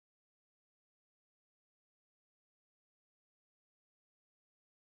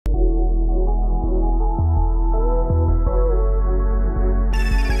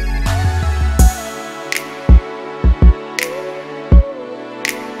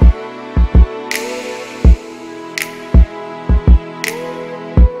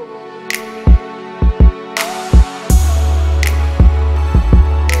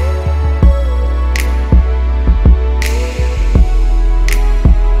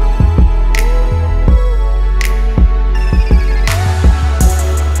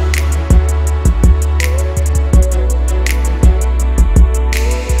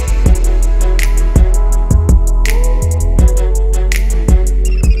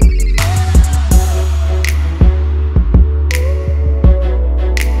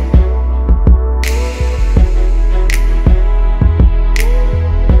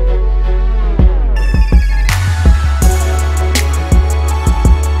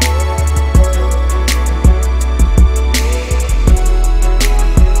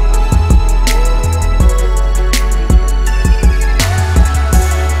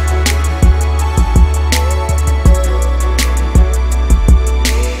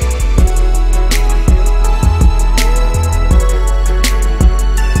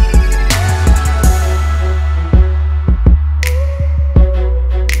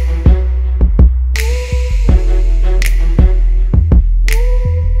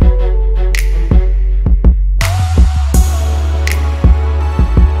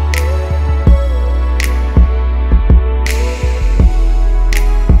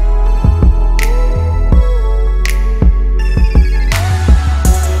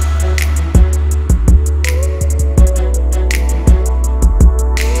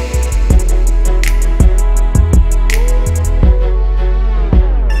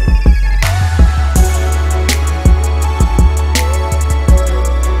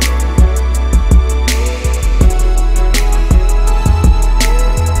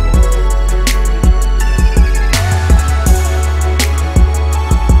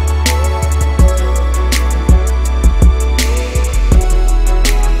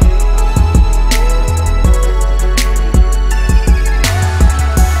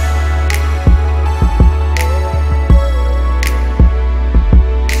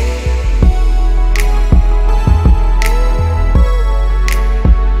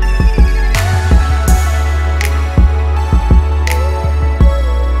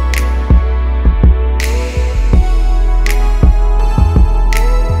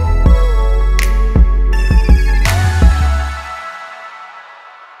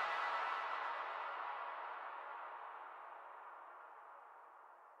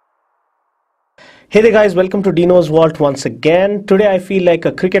Hey there guys, welcome to Dinos Vault once again. Today I feel like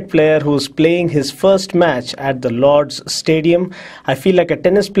a cricket player who's playing his first match at the Lord's Stadium. I feel like a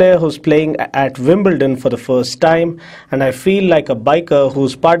tennis player who's playing at Wimbledon for the first time. And I feel like a biker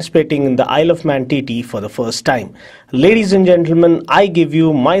who's participating in the Isle of Man TT for the first time. Ladies and gentlemen, I give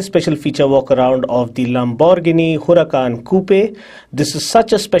you my special feature walk around of the Lamborghini Huracan Coupe. This is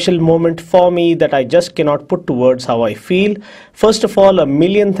such a special moment for me that I just cannot put to words how I feel. First of all, a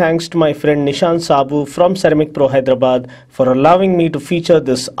million thanks to my friend Nishan Sabu from Ceramic Pro Hyderabad for allowing me to feature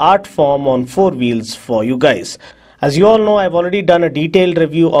this art form on four wheels for you guys. As you all know, I've already done a detailed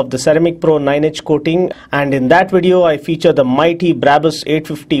review of the Ceramic Pro 9H coating, and in that video I feature the mighty Brabus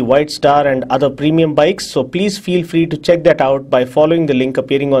 850 White Star and other premium bikes, so please feel free to check that out by following the link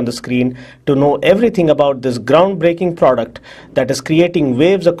appearing on the screen to know everything about this groundbreaking product that is creating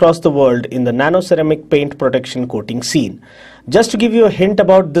waves across the world in the nano ceramic paint protection coating scene. Just to give you a hint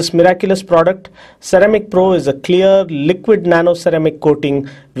about this miraculous product, Ceramic Pro is a clear liquid nano ceramic coating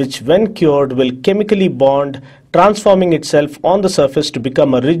which when cured will chemically bond, transforming itself on the surface to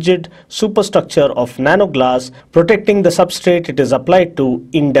become a rigid superstructure of nano glass, protecting the substrate it is applied to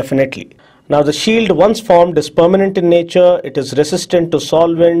indefinitely. Now the shield once formed is permanent in nature. It is resistant to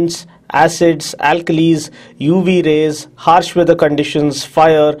solvents, acids, alkalis, UV rays, harsh weather conditions,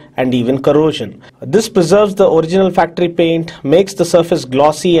 fire and even corrosion. This preserves the original factory paint, makes the surface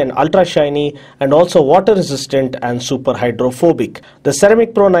glossy and ultra shiny, and also water resistant and super hydrophobic. The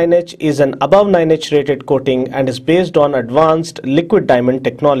Ceramic Pro 9H is an above 9H rated coating and is based on advanced liquid diamond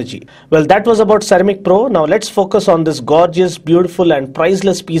technology. Well, that was about Ceramic Pro. Now let's focus on this gorgeous, beautiful and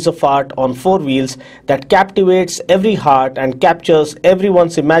priceless piece of art on four wheels that captivates every heart and captures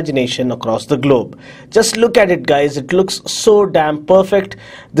everyone's imagination across the globe. Just look at it guys, it looks so damn perfect.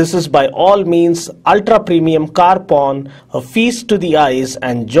 This is by all means ultra premium car porn, a feast to the eyes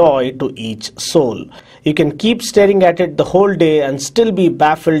and joy to each soul. You can keep staring at it the whole day and still be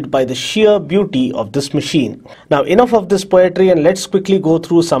baffled by the sheer beauty of this machine. Now enough of this poetry and let's quickly go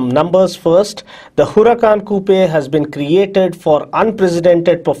through some numbers first. The Huracan Coupe has been created for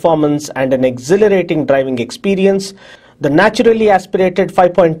unprecedented performance and an exhilarating driving experience. The naturally aspirated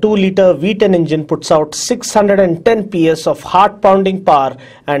 5.2-litre V10 engine puts out 610 PS of heart-pounding power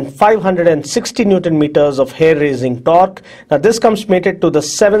and 560 Nm of hair-raising torque. Now this comes mated to the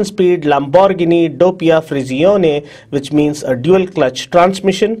 7-speed Lamborghini Doppia Frizione, which means a dual-clutch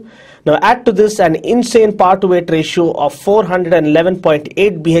transmission. Now add to this an insane power-to-weight ratio of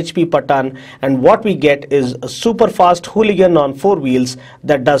 411.8 bhp per ton, and what we get is a super fast hooligan on four wheels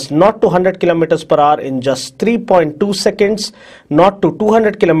that does not to 100 km per hour in just 3.2 seconds, not to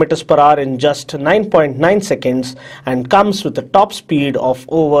 200 km per hour in just 9.9 seconds, and comes with a top speed of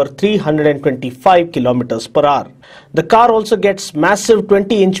over 325 km per hour. The car also gets massive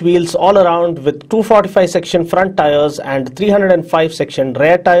 20-inch wheels all around with 245 section front tires and 305 section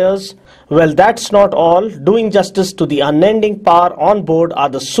rear tires. Well, that's not all. Doing justice to the unending power on board are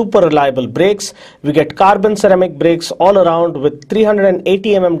the super reliable brakes. We get carbon ceramic brakes all around with 380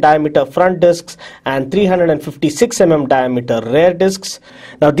 mm diameter front discs and 356 mm diameter rear discs.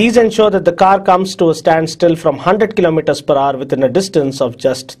 Now these ensure that the car comes to a standstill from 100 km per hour within a distance of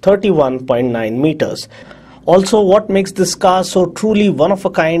just 31.9 meters. Also, what makes this car so truly one of a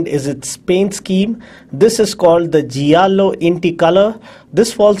kind is its paint scheme. This is called the Giallo Inti color.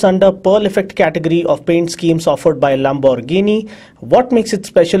 This falls under Pearl Effect category of paint schemes offered by Lamborghini. What makes it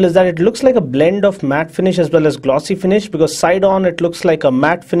special is that it looks like a blend of matte finish as well as glossy finish, because side on it looks like a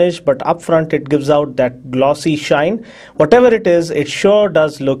matte finish, but up front it gives out that glossy shine. Whatever it is, it sure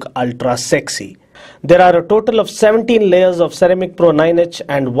does look ultra sexy. There are a total of 17 layers of Ceramic Pro 9H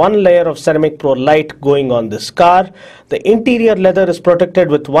and one layer of Ceramic Pro Light going on this car. The interior leather is protected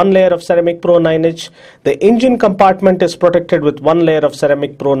with one layer of Ceramic Pro 9H. The engine compartment is protected with one layer of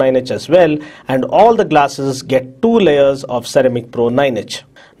Ceramic Pro 9H as well, and all the glasses get two layers of Ceramic Pro 9H.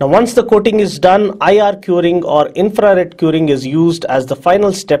 Now once the coating is done, IR curing or infrared curing is used as the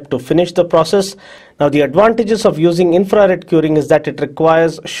final step to finish the process. Now the advantages of using infrared curing is that it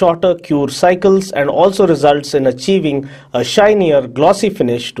requires shorter cure cycles and also results in achieving a shinier glossy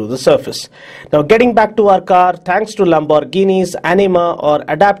finish to the surface. Now getting back to our car, thanks to Lamborghini's Anima or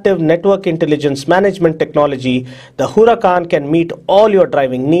Adaptive Network Intelligence Management technology, the Huracan can meet all your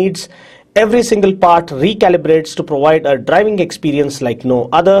driving needs. Every single part recalibrates to provide a driving experience like no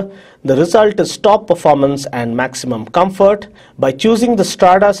other. The result is top performance and maximum comfort. By choosing the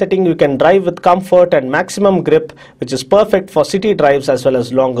Strada setting, you can drive with comfort and maximum grip, which is perfect for city drives as well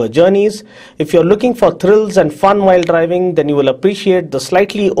as longer journeys. If you're looking for thrills and fun while driving, then you will appreciate the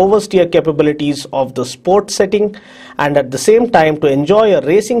slightly oversteer capabilities of the sport setting. And at the same time, to enjoy a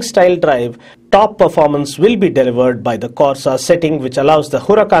racing style drive, top performance will be delivered by the Corsa setting, which allows the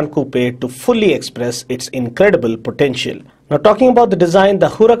Huracan Coupe to fully express its incredible potential. Now, talking about the design, the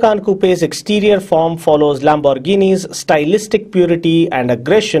Huracan Coupe's exterior form follows Lamborghini's stylistic purity and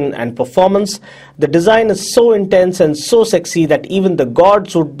aggression and performance. The design is so intense and so sexy that even the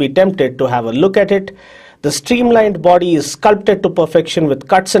gods would be tempted to have a look at it. The streamlined body is sculpted to perfection with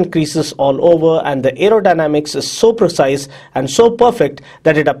cuts and creases all over, and the aerodynamics is so precise and so perfect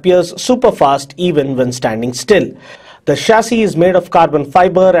that it appears super fast even when standing still. The chassis is made of carbon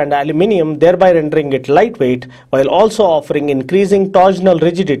fiber and aluminium, thereby rendering it lightweight while also offering increasing torsional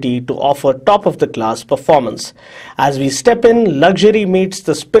rigidity to offer top-of-the-class performance. As we step in, luxury meets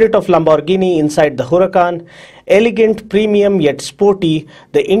the spirit of Lamborghini inside the Huracan. Elegant, premium yet sporty,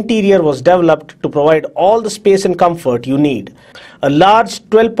 the interior was developed to provide all the space and comfort you need. A large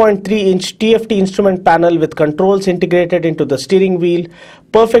 12.3-inch TFT instrument panel with controls integrated into the steering wheel,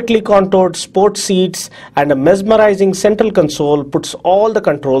 perfectly contoured sports seats, and a mesmerizing central console puts all the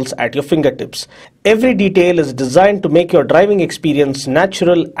controls at your fingertips. Every detail is designed to make your driving experience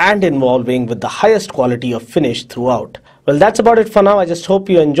natural and involving with the highest quality of finish throughout. Well, that's about it for now. I just hope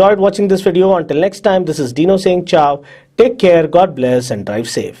you enjoyed watching this video. Until next time, this is Dino saying ciao. Take care, God bless, and drive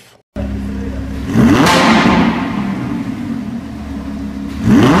safe.